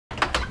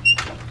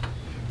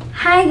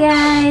Hi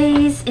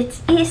guys,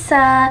 it's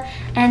Isa,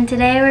 and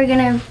today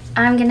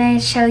I'm gonna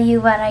show you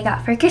what I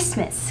got for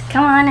Christmas.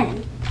 Come on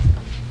in.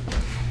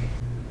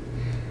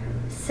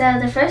 So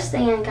the first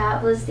thing I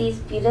got was these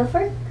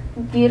beautiful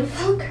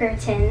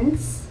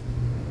curtains.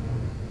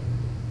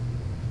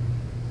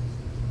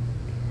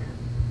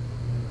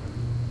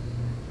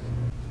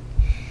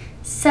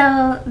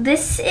 So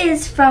this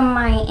is from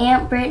my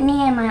Aunt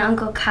Brittany and my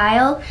Uncle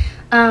Kyle.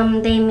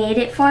 They made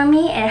it for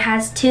me. It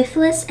has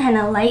Toothless and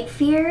a Light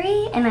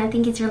Fury, and I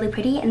think it's really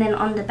pretty. And then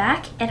on the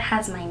back, it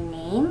has my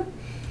name.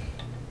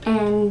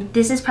 And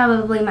this is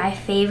probably my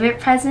favorite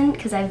present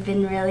because I've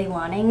been really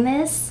wanting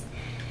this.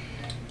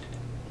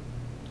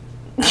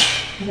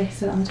 Okay,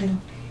 sit on the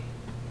table.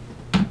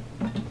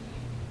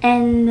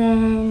 And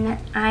then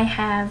I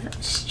have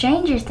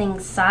Stranger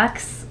Things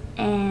socks,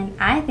 and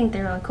I think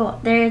they're really cool.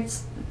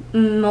 There's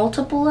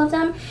multiple of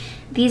them.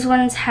 These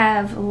ones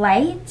have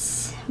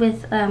lights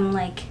with the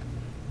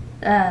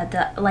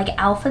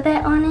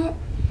alphabet on it,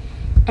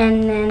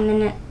 and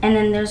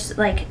then there's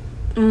like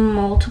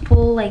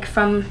multiple like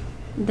from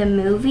the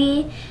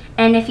movie.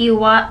 And if you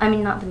watch,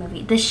 not the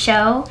movie, the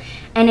show.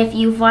 And if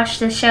you've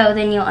watched the show,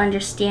 then you'll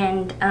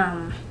understand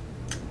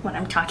what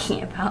I'm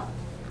talking about.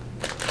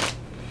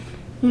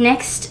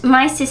 Next,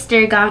 my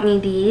sister got me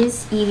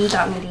these. Evie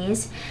got me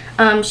these.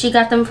 She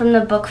got them from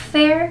the book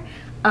fair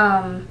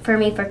for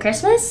me for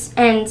Christmas.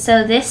 And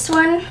so this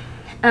one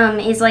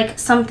is like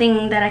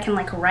something that I can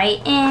like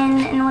write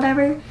in and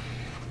whatever.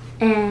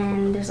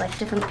 And there's like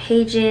different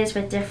pages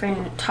with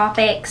different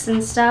topics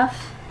and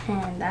stuff.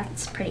 And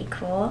that's pretty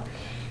cool.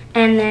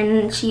 And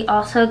then she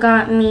also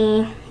got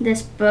me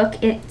this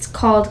book. It's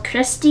called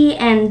Christy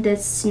and the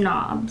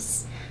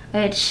Snobs,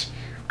 which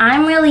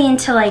I'm really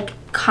into like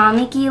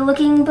comic-y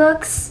looking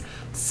books.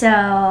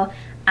 So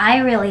I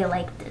really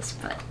like this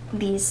book,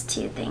 these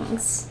two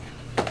things.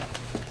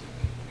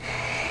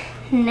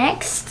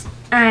 Next,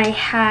 I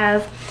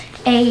have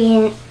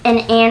an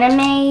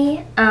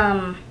anime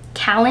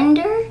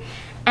calendar,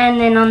 and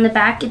then on the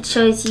back it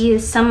shows you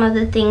some of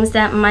the things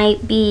that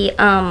might be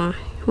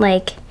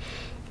like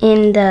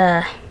in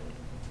the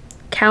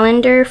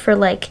calendar for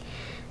like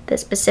the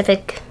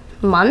specific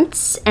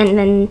months, and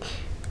then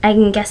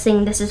I'm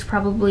guessing this is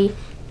probably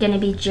gonna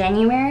be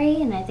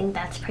January, and I think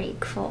that's pretty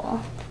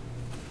cool.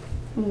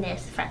 And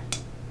there's the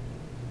front.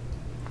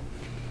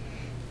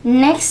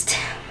 Next,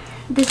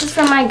 this is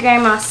from my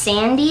grandma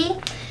Sandy.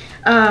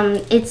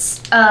 It's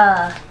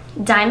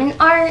diamond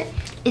art.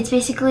 It's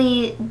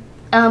basically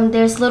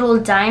there's little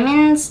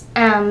diamonds,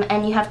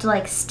 and you have to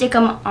like stick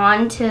them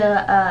onto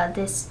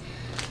this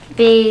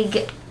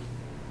big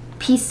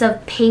piece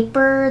of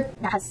paper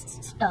that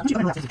has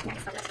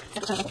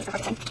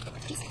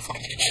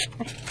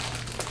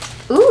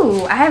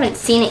ooh, I haven't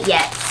seen it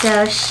yet.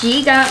 So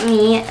she got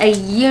me a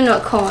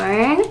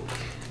unicorn.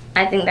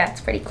 I think that's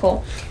pretty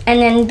cool. And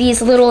then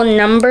these little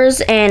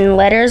numbers and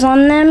letters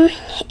on them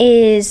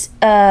is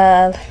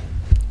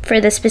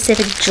for the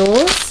specific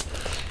jewels.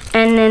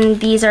 And then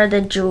these are the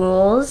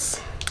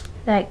jewels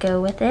that go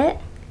with it.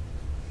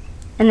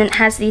 And then it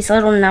has these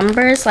little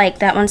numbers, like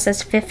that one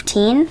says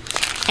 15.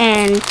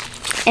 And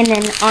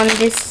then on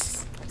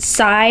this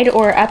side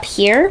or up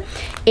here,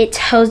 it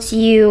tells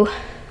you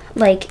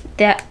like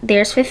that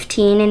there's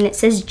 15 and it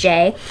says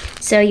J,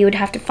 so you would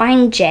have to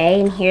find J,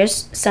 and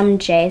here's some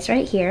J's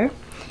right here,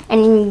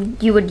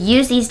 and you would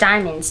use these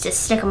diamonds to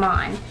stick them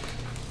on.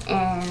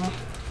 And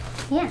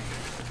yeah,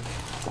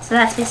 so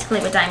that's basically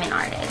what diamond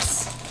art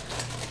is.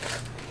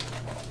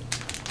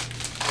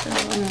 So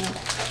let me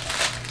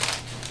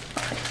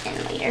put it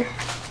in later.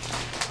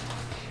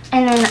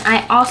 And then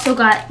I also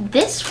got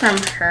this from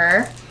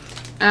her.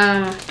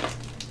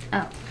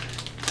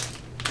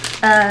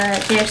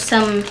 There's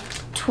some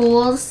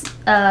tools.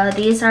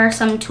 These are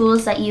some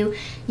tools that you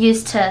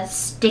use to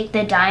stick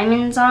the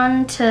diamonds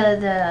on to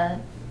the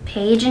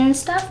page and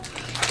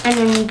stuff. And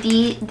then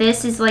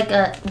this is like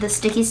the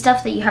sticky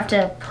stuff that you have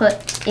to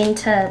put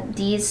into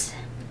these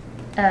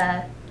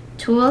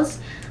tools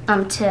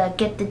to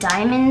get the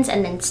diamonds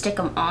and then stick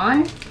them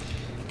on.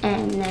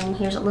 And then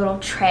here's a little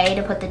tray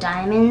to put the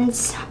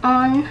diamonds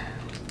on.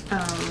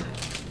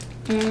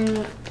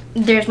 And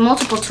there's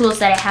multiple tools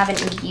that I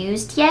haven't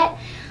used yet.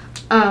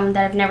 That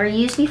I've never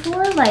used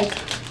before. Like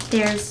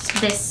there's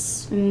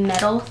this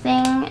metal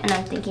thing, and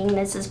I'm thinking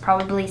this is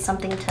probably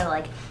something to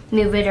like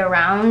move it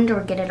around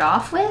or get it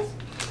off with.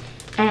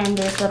 And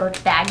there's little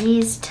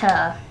baggies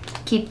to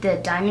keep the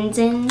diamonds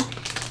in,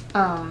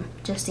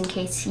 just in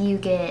case you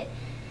get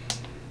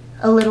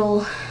a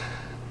little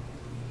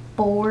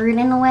bored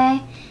in a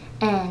way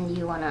and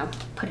you want to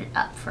put it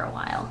up for a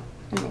while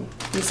and then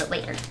use it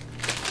later.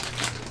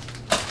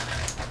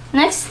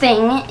 Next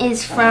thing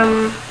is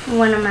from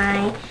one of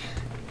my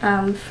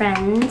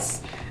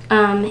friends.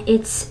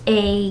 It's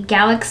a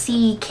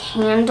galaxy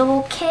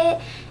candle kit.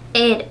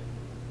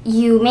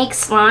 You make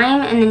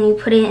slime and then you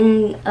put it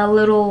in a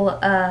little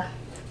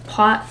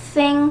pot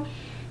thing,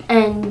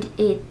 and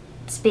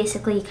it's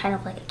basically kind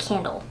of like a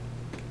candle,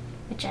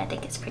 which I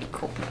think is pretty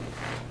cool.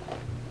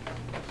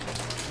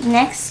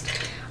 Next,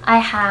 I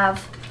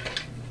have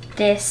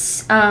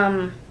this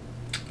thing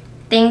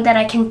that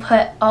I can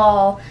put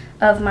all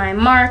of my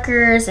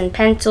markers and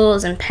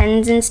pencils and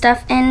pens and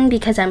stuff in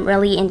because I'm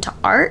really into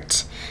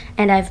art,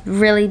 and I've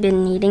really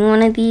been needing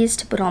one of these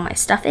to put all my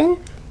stuff in,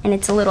 and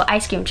it's a little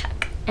ice cream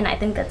truck, and I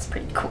think that's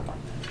pretty cool.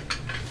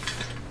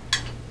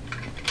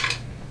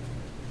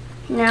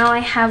 Now I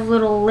have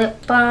little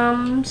lip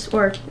balms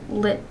or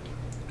lip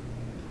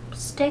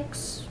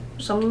sticks,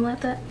 something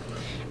like that,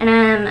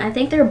 and I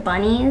think they're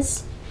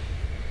bunnies.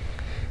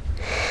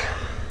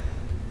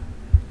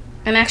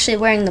 I'm actually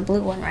wearing the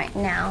blue one right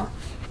now.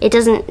 It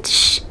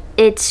doesn't,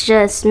 it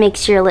just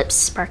makes your lips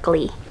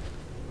sparkly.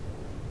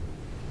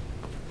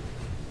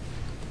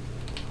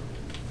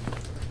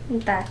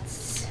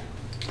 That's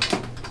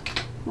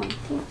one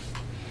thing.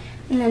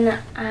 And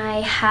then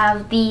I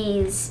have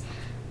these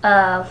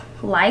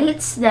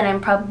lights that I'm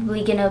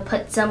probably gonna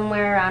put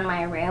somewhere on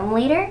my room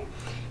later.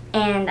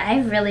 And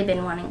I've really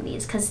been wanting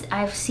these because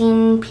I've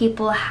seen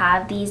people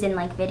have these in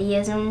like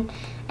videos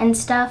and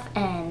stuff,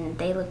 and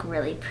they look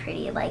really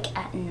pretty like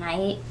at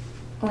night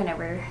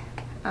whenever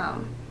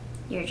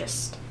you're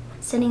just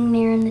sitting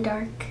there in the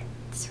dark.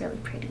 It's really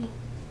pretty.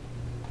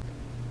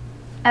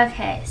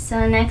 Okay,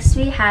 so next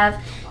we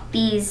have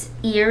these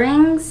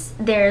earrings.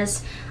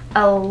 There's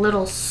a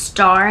little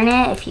star in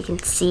it, if you can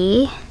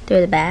see through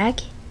the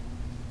bag.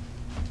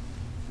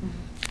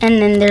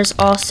 And then there's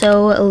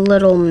also a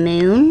little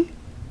moon.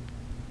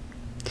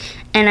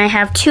 And I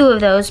have 2 of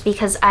those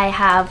because I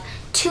have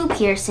 2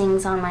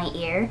 piercings on my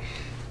ear,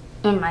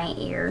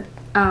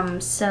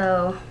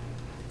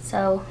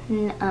 So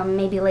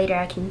maybe later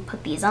I can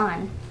put these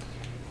on.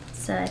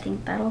 So I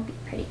think that'll be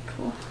pretty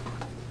cool.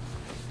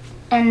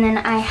 And then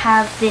I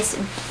have this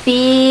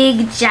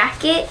big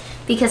jacket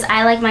because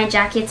I like my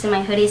jackets and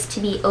my hoodies to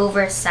be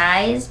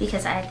oversized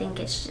because I think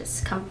it's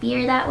just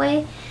comfier that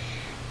way.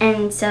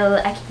 And so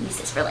I can use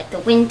this for like the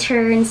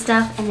winter and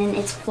stuff, and then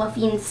it's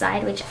fluffy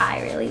inside, which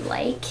I really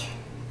like.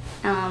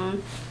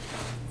 And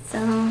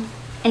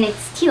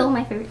it's teal,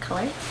 my favorite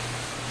color.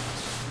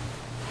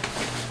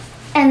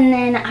 And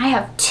then I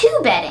have 2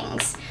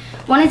 beddings.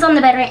 One is on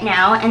the bed right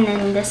now, and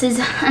then this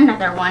is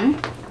another one.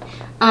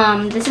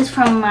 This is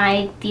from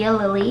my Tia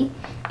Lily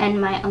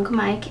and my Uncle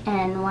Mike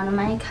and one of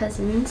my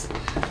cousins.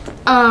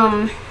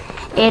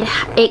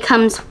 It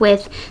comes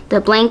with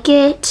the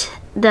blanket,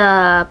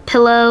 the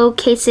pillow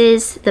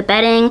cases, the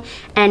bedding,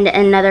 and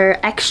another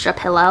extra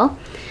pillow.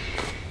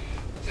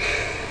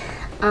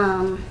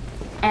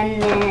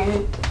 And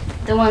then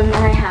the one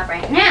that I have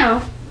right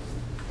now,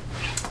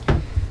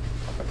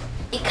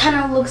 it kind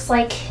of looks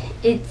like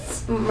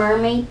it's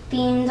mermaid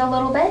themed a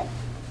little bit.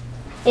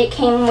 It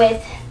came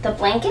with the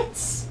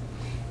blankets,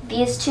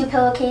 these 2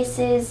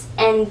 pillowcases,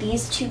 and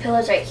these 2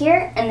 pillows right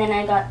here, and then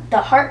I got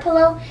the heart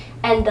pillow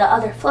and the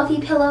other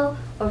fluffy pillow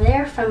over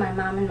there from my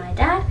mom and my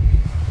dad.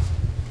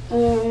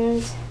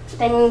 And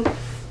then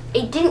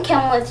it didn't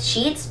come with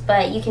sheets,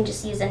 but you can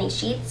just use any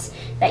sheets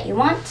that you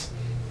want.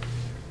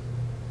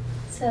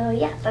 So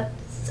yeah,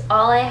 that's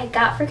all I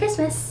got for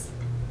Christmas.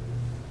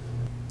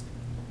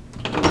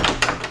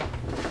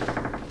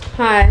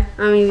 Hi,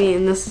 I'm Evie,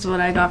 and this is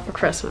what I got for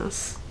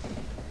Christmas.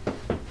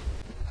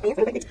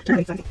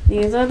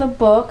 These are the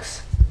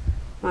books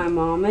my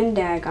mom and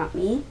dad got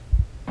me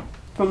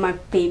from my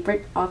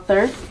favorite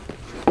author,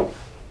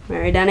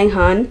 Mary Denning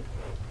Hun.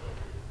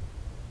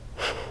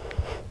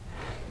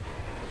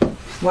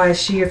 Why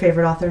is she your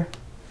favorite author?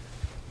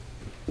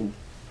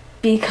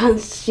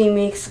 Because she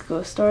makes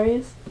ghost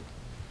stories.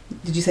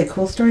 Did you say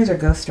cool stories or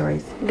ghost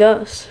stories?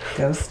 Ghost.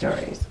 Ghost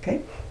stories,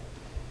 okay.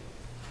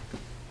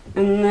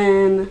 And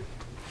then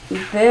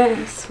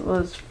this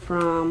was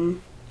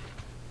from...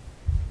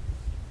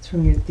 It's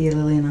from your Tia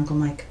Lily and Uncle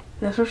Mike.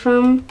 This was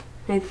from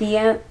my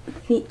This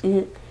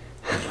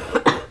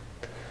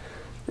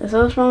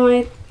was from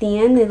my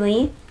Tia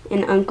Lily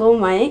and Uncle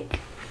Mike.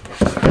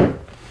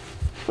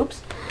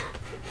 Oops.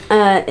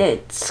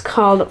 It's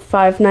called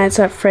Five Nights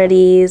at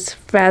Freddy's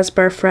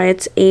Fazbear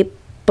Frights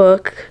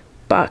 8-book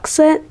box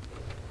set.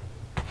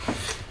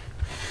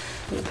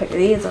 Let me pick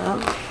these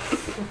up.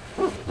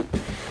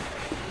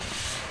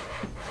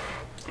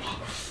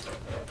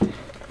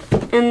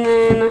 And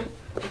then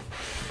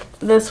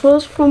this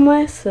was from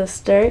my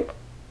sister,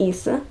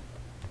 Isa.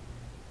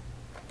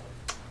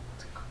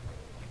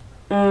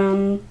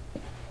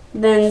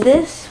 Then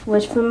this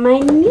was from my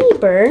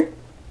neighbor.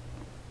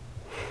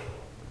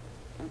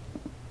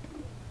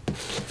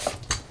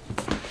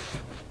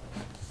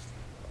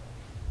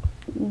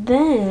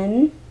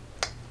 Then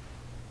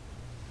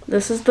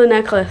this is the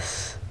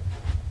necklace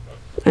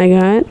I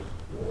got.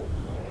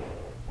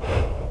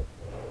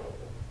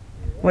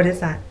 What is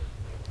that?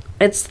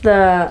 It's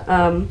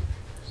the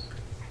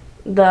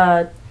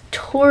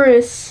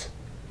Taurus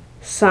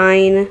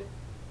sign,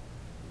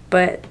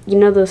 but you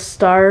know the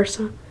stars.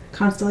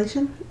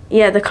 Constellation?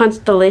 Yeah, the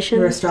constellation.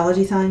 Your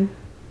astrology sign?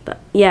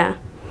 Yeah.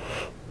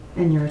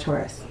 And you're a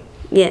Taurus.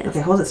 Yes.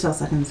 Okay, hold it still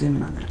so I can zoom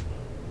in on that.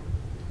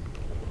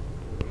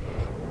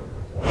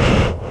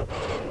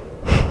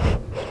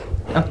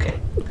 Okay.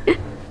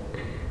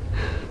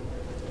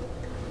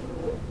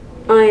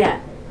 Oh yeah.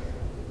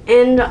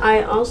 And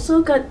I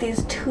also got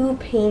these 2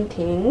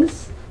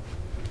 paintings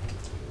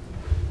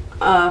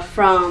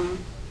from,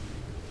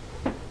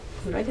 where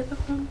did I get that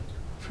from?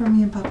 From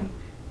me and Poppy.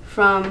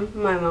 From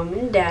my mom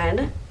and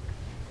dad.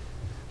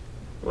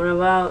 One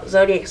about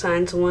zodiac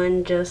signs,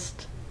 one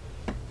just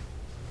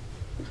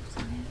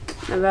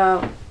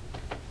about,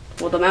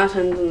 well, the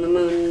mountains and the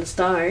moon and the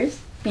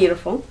stars.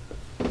 Beautiful,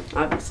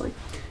 obviously.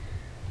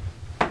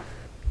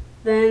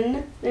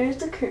 Then there's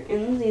the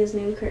curtains, these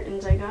new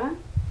curtains I got.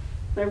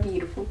 They're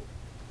beautiful.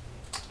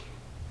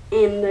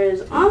 And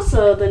there's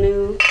also the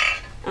new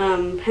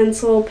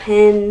pencil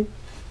pen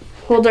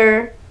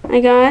holder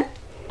I got.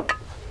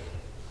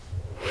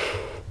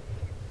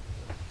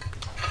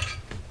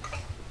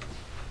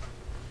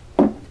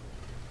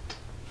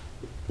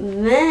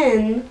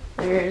 Then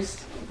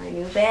there's my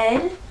new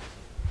bed.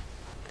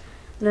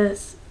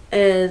 This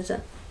is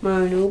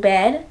my new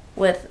bed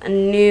with a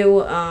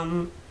new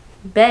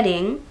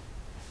bedding.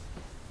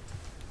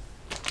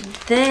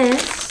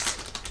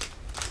 This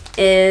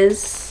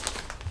is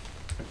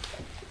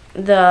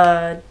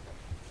the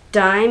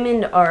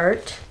diamond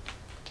art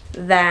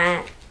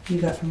that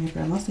You got from your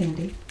grandma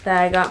Sandy.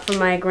 I got from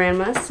my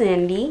grandma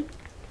Sandy.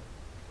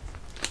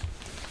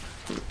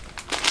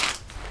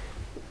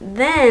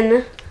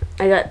 Then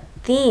I got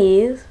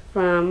these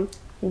from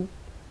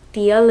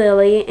Tia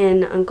Lily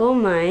and Uncle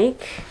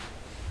Mike.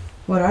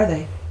 What are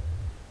they?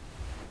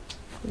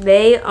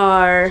 They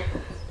are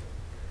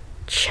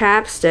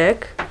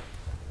chapstick,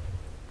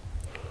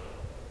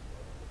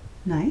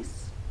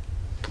 Nice.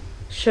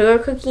 sugar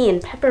cookie,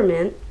 and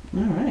peppermint.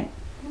 All right.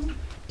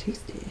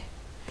 Tasty.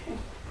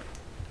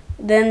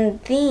 Then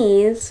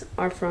these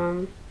are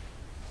from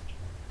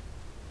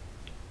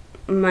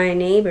my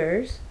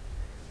neighbors.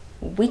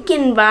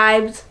 Weekend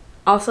vibes,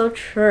 also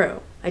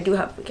true. I do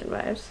have weekend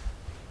vibes.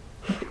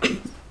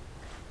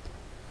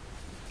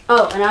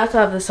 Oh, and I also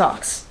have the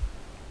socks.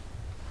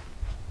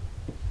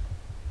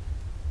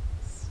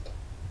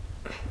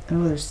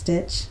 Oh, there's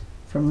Stitch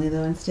from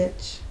Lilo and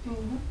Stitch.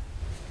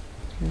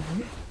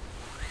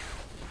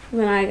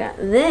 Then I got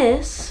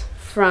this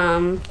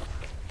from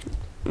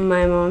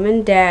my mom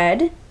and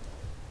dad.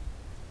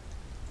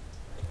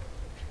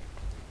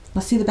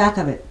 Let's see the back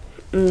of it.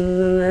 And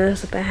then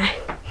there's the back.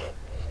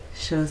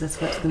 Shows us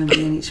what's going to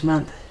be in each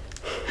month.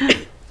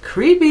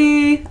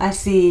 Creepy. I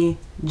see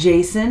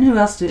Jason. Who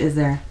else is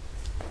there?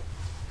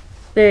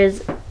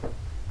 There's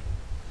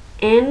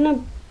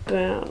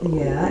Annabelle.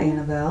 Yeah,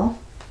 Annabelle.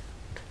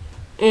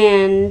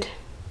 And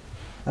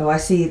Oh, I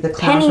see the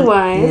clown.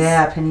 Pennywise.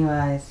 Yeah,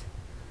 Pennywise.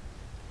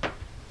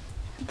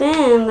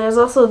 then there's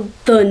also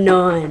the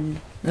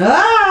nun.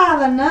 Ah,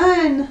 the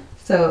nun.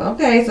 So,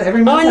 okay, so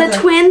every Oh, month and has the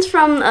a- twins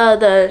from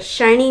the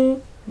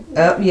Shining.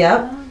 Oh,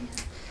 yep.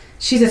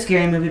 She's a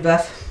scary movie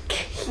buff.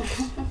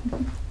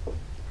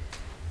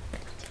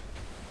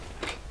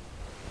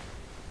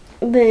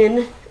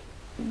 Then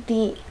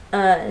the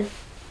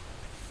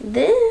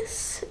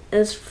this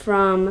is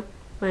from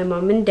my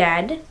mom and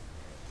dad.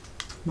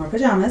 More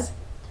pajamas.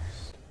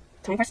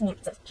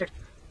 21st shirt.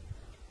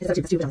 Is that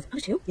two pajamas? Oh,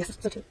 2? Yes,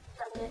 so two.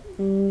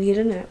 Need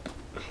a nap.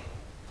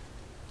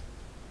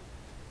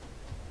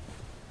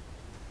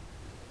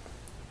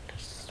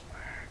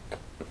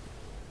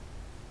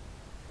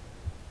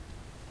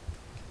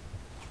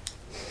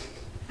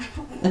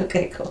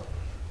 Okay, cool.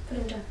 Put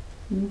him down.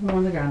 We're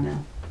on the ground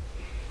now.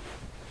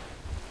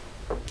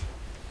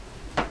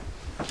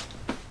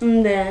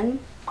 And then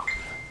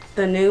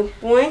the new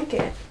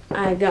blanket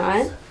I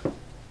got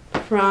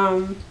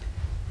from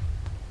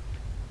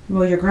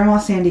Well, your grandma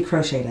Sandy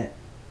crocheted it.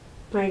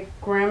 my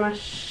grandma.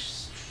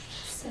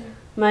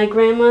 My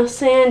grandma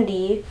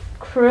Sandy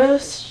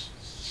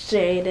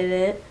crocheted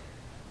it,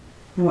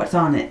 And what's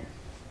on it?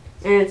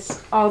 and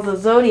it's all the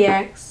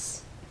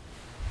zodiacs.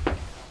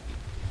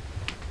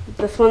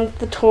 This one's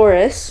the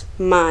Taurus,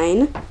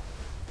 mine.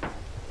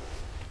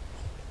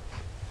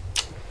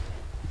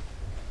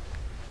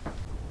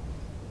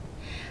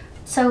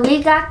 So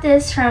we got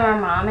this from our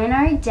mom and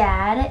our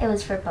dad. It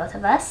was for both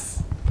of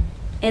us.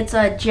 It's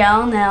a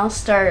gel nail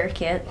starter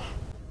kit.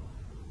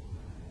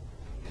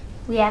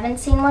 We haven't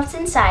seen what's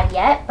inside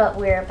yet, but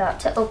we're about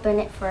to open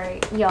it for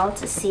y'all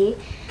to see.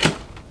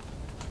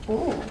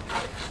 Ooh.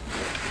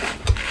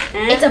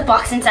 And It's a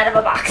box inside of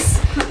a box.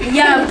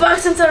 yeah, a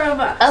box inside of a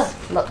box. Oh,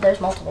 look, there's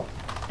multiple.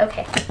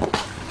 Okay.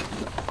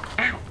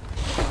 Ow.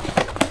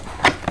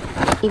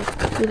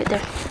 Leave it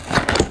there.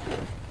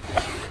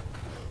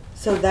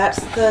 So that's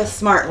the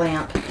smart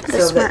lamp.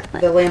 The smart lamp.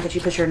 The lamp that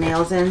you put your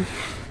nails in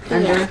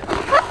under.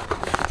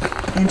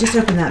 And just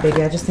open that,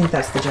 baby. I just think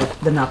that's the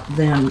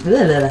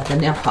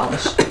nail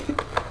polish.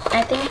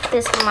 I think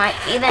this might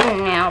be the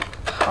nail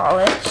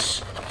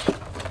polish.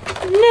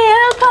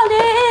 Nail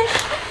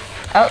polish.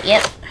 Oh,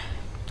 yep.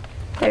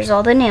 There's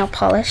all the nail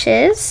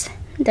polishes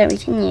that we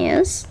can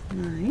use.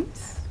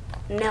 Nice.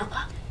 Nail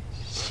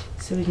polish.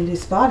 So we can do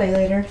spa day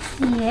later.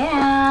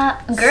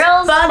 Yeah.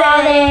 Girls Spa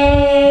spa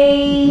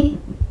day.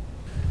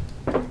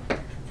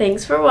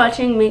 Thanks for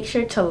watching. Make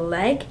sure to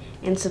like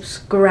and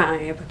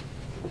subscribe.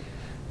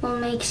 We'll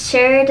make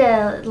sure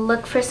to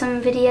look for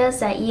some videos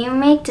that you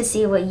make to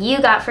see what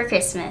you got for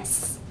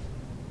Christmas.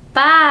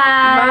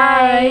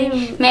 Bye!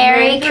 Bye.